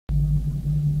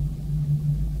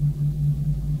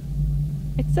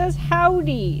It says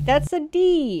howdy. That's a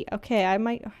D. Okay, I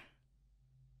might...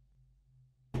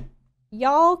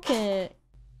 Y'all can...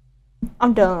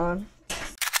 I'm done.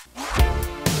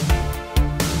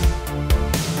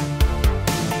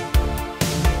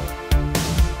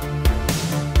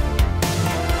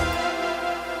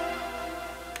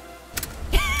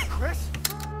 Chris?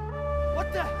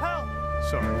 What the hell?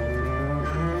 Sorry.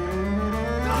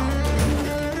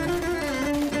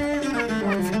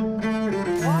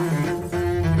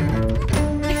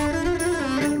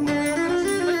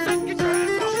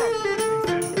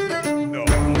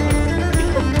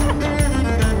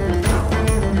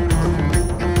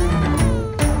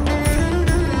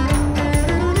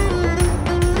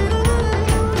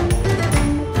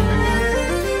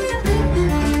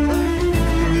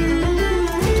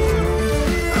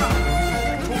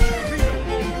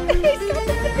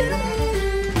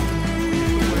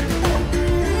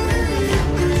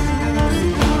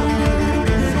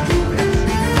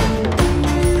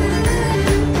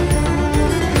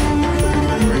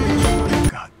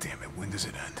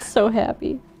 So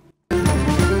happy.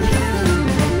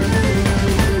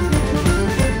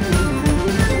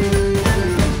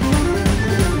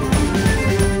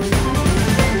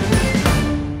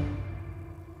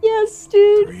 Yes,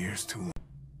 dude. 3 years too long.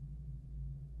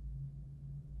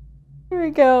 Here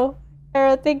we go.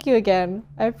 Sarah, thank you again.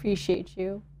 I appreciate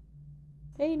you.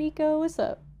 Hey, Nico, what's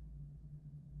up?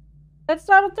 That's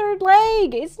not a third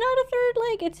leg. It's not a third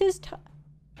leg. It's his time.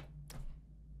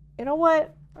 You know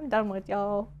what? I'm done with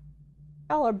y'all.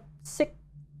 Y'all are sick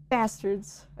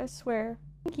bastards. I swear.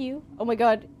 Thank you. Oh my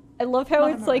god. I love how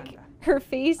it's like her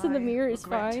face in the mirror is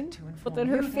fine, but then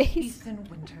her face. Ethan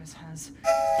Winters has.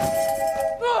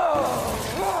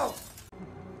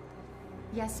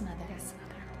 Yes, mother. Yes,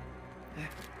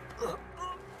 mother.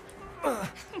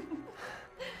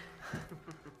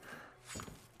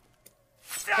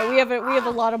 Oh, we have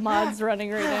a lot of mods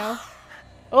running right now.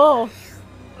 Oh.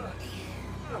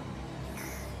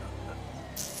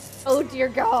 Oh dear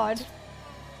God.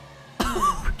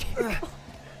 Oh dear God.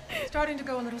 Starting to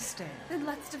go a little stale. Then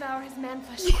let's devour his man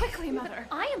flesh quickly, Mother.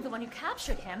 I am the one who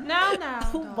captured him. Now,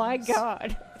 Oh my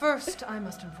God. First, I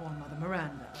must inform Mother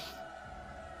Miranda.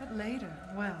 But later,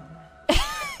 well,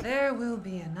 there will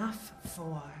be enough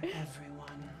for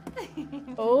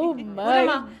everyone. Oh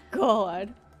my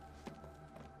God.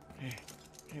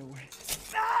 Hey, wait.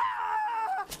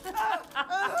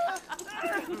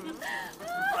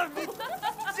 Let me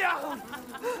down!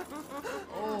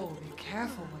 Oh, be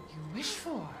careful what you wish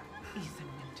for, Ethan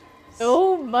Winters.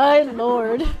 Oh my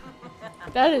Lord.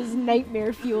 That is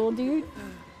nightmare fuel, dude.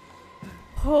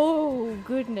 Oh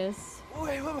goodness.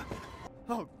 Wait.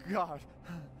 Oh God.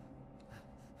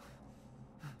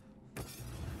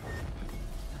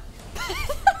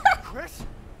 Chris?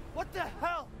 What the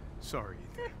hell? Sorry,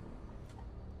 Ethan.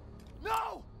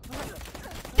 No!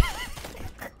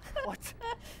 What?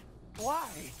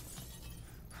 Why?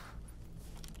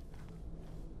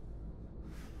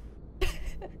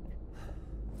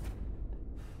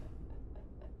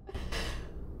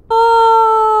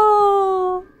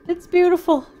 Oh, it's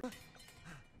beautiful.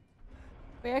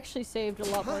 We actually saved a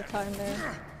lot more time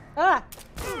there. Ah!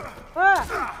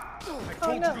 Ah! I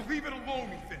told you to leave it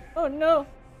alone, Ethan. Oh no.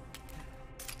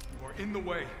 You are in the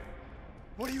way.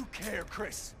 What do you care,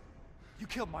 Chris? You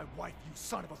killed my wife, you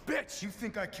son of a bitch! You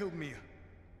think I killed Mia?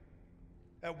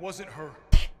 That wasn't her.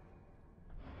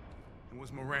 It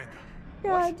was Miranda.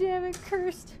 God damn it,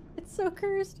 cursed. It's so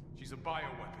cursed. She's a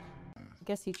bioweapon. I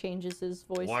guess he changes his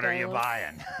voice. What are you style.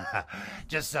 buying?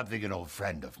 Just something an old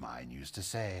friend of mine used to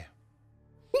say.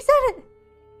 He said it!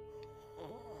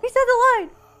 He said the line!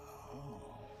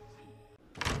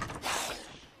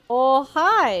 Oh,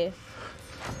 hi.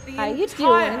 How you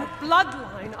doing?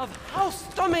 Bloodline of House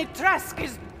Domitresk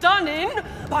is done in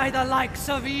by the likes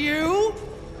of you.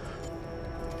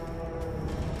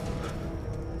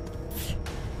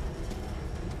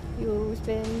 You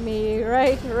spin me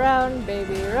right round,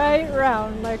 baby, right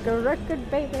round, like a record,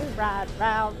 baby, right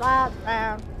round, right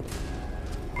round.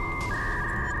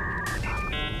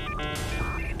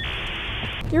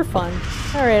 You're fun.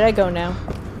 Alright, I go now.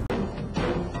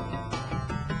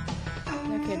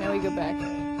 Okay, now we go back.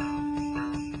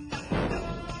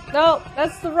 No,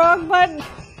 that's the wrong button!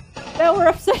 Now we're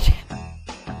upside down.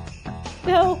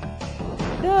 No!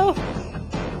 No!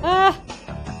 Ah!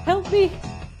 Help me!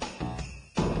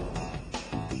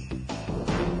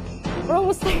 We're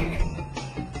almost there.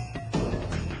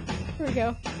 Here we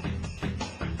go.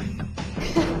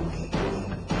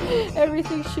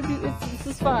 Everything should be. This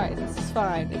is fine. This is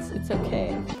fine. It's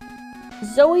okay.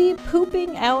 Zoe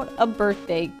pooping out a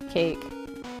birthday cake.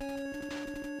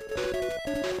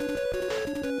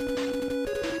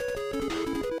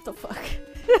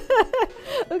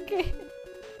 Okay.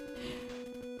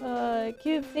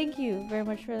 Cube, thank you very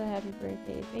much for the happy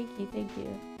birthday. Thank you, thank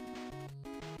you.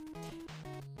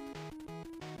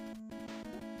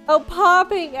 Oh,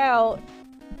 popping out.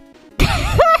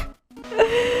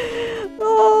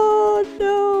 Oh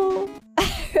no.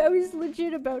 I was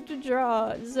legit about to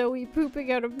draw Zoe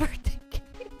pooping out a birthday cake.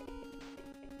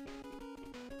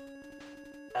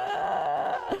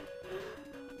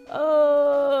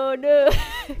 Oh no.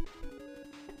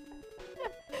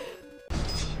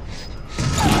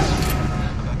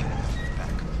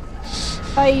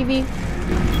 Bye, Evie.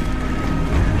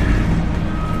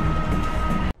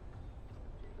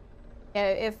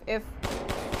 Yeah, if...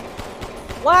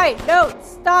 Why? No,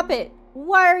 stop it!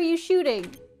 Why are you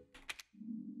shooting?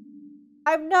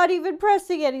 I'm not even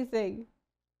pressing anything.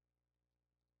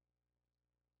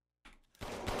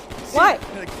 Why?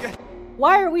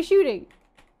 Why are we shooting?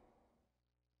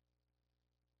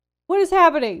 What is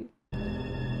happening?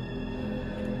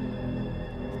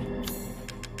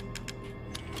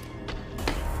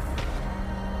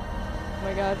 Oh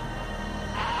my god.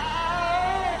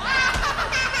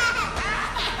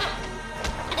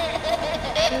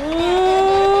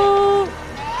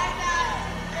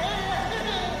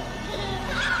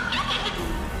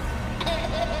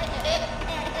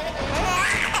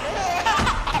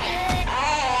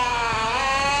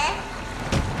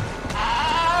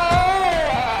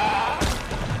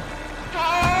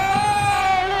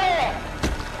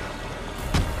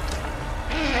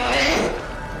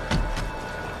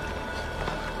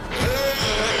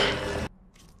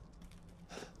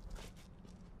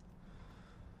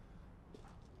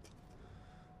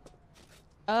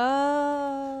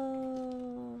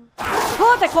 Oh,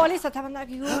 te kolis at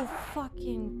you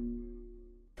fucking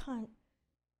cunt.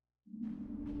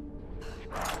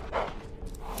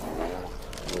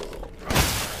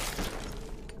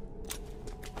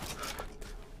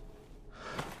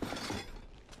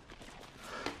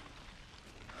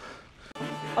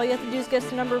 All you have to do is guess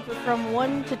the number from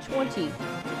 1 to 20.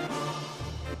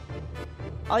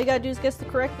 All you gotta do is guess the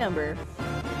correct number.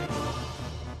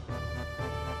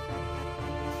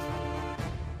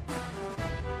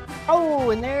 Oh,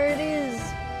 and there it is.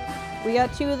 We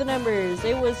got 2 of the numbers.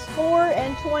 It was 4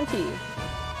 and 20.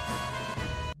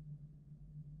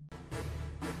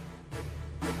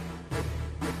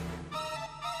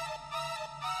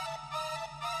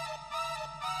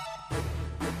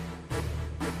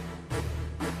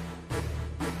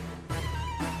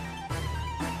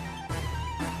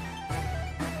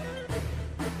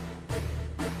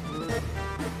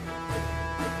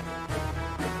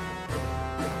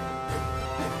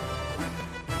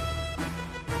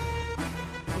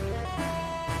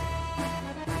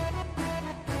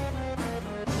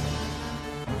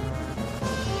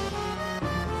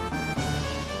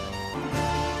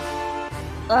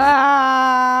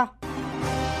 Ah!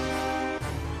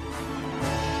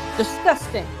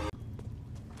 Disgusting.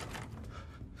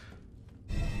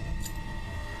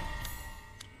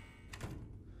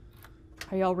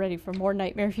 Are y'all ready for more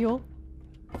nightmare fuel?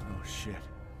 Oh shit.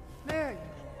 There you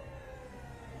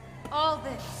are. All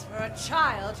this for a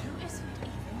child who isn't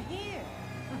even here.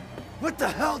 What the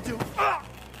hell do?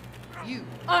 You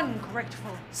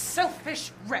ungrateful,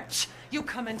 selfish wretch! You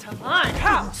come into my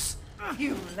house!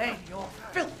 You lay your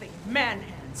filthy man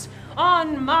hands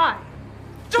on my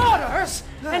daughters!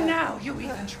 And now you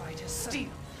even try to steal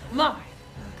my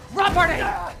property!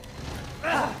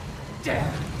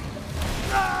 Dare!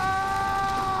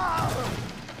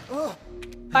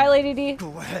 Bye, Lady D.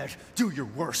 Go ahead, do your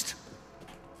worst.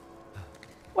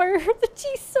 Why are the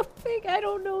teeth so big? I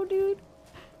don't know, dude.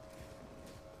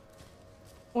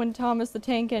 When Thomas the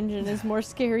Tank Engine is more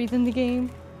scary than the game.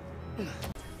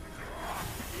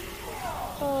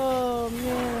 Oh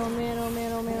man, oh man, oh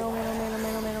man, oh man, oh man, oh man, oh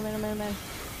man, oh man, oh man, oh man, oh man.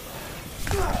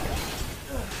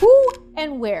 Who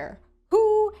and where?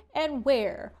 Who and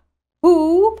where?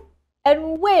 Who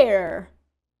and where?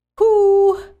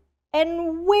 Who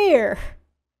and where?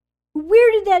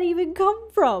 Where did that even come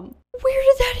from? Where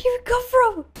did that even come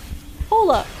from?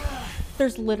 Hold up.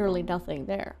 There's literally nothing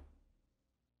there.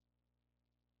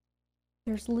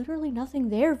 There's literally nothing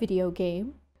there, video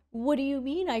game. What do you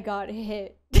mean I got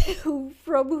hit?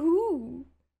 From who?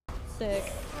 Sick.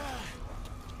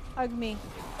 Hug me.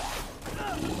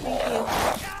 Thank you.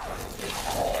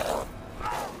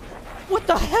 What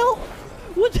the hell?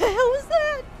 What the hell is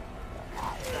that?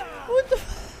 What the hell?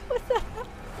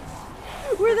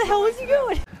 Where the hell is he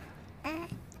going?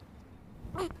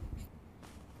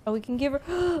 Oh, we can give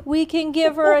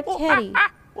her a teddy.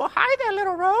 Well, hi there,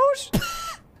 little Rose.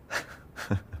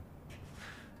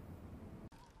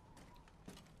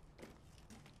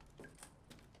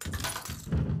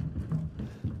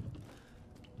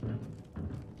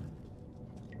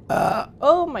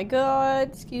 Oh my god,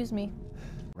 excuse me.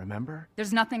 Remember?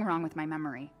 There's nothing wrong with my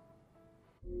memory.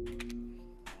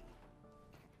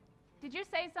 Did you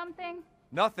say something?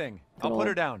 Nothing. I'll put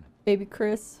her down. Baby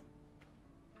Chris.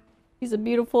 He's a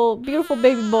beautiful, beautiful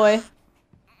baby boy.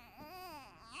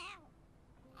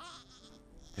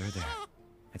 There.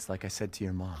 It's like I said to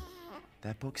your mom.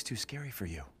 That book's too scary for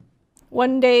you.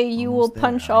 One day you will Almost there,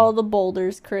 punch honey. all the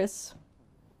boulders, Chris.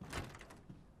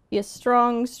 Be a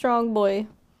strong, strong boy.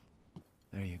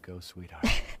 There you go, sweetheart.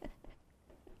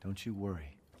 Don't you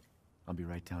worry. I'll be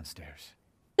right downstairs.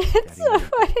 It's Daddy so won't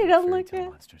funny to let look fairy tale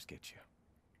at. monsters get you.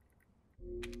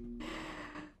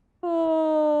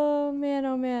 Oh man,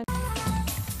 oh man.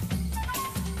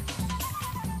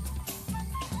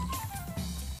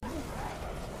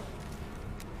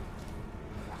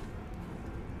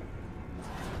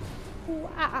 Ooh,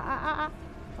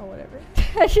 oh, whatever.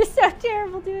 That's just so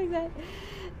terrible doing that.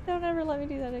 Don't ever let me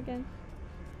do that again.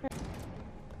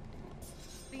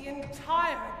 The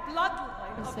entire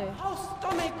bloodline of say? House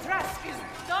Domitresk is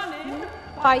done in.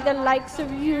 By the likes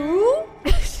of you.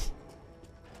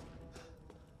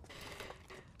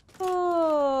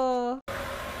 Oh.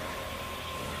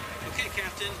 Okay,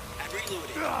 Captain. I've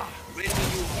reloaded. Ready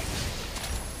when you are.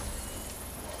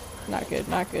 Not good,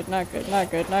 not good, not good, not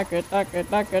good, not good, not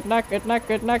good, not good, not good, not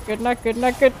good, not good, not good,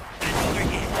 not good.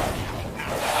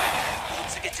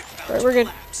 Alright, we're good.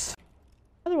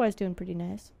 Otherwise doing pretty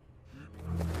nice.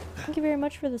 Thank you very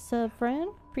much for the sub,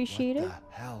 friend. Appreciate it. What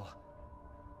the hell?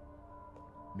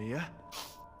 Mia?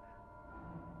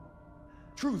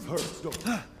 Truth hurts, don't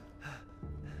it?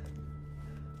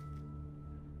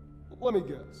 Let me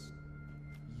guess.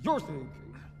 You're thinking,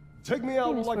 take me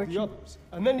out like the others,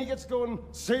 and then he gets to go and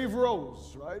save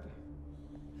Rose, right?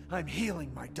 I'm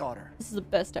healing my daughter. This is the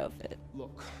best outfit.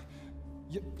 Look,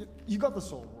 you got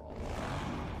this all wrong.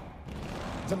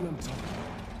 Tell me.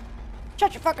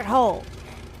 Shut your fucking hole.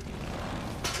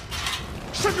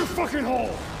 Shut your fucking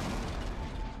hole!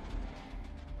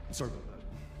 Sorry about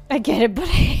that. I get it, but I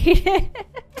hate it.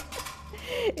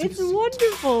 It's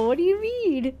wonderful. What do you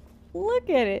mean? Look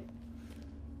at it.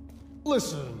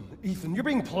 Listen, Ethan, you're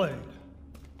being played.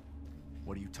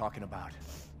 What are you talking about?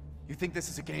 You think this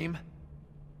is a game?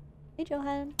 Hey,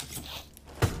 Johan.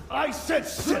 I said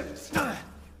sit!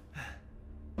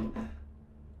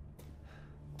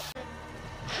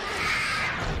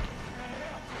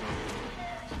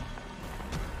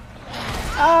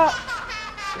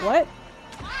 What?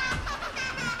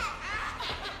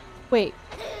 Wait.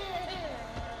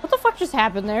 What the fuck just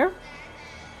happened there?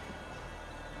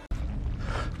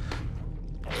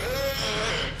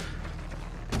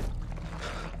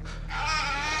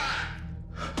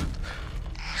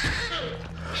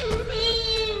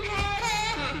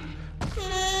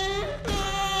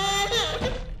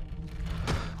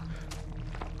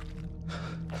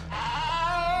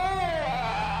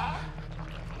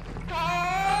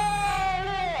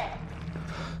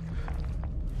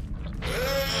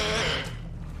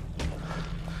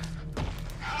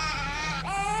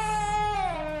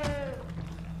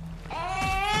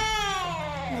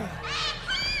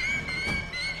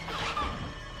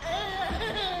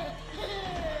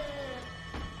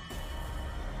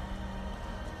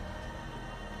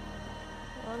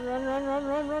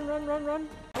 Run.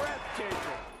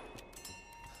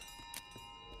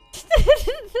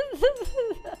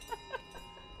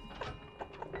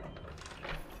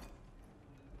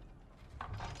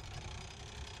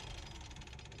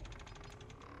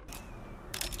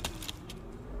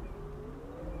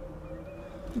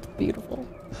 It's beautiful.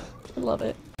 I love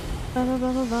it.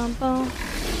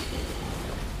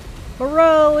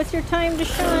 Moreau, it's your time to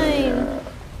shine.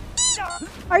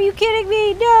 Are you kidding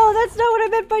me? No, that's not what I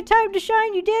meant by time to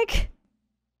shine, you dick.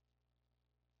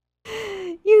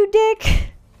 You dick.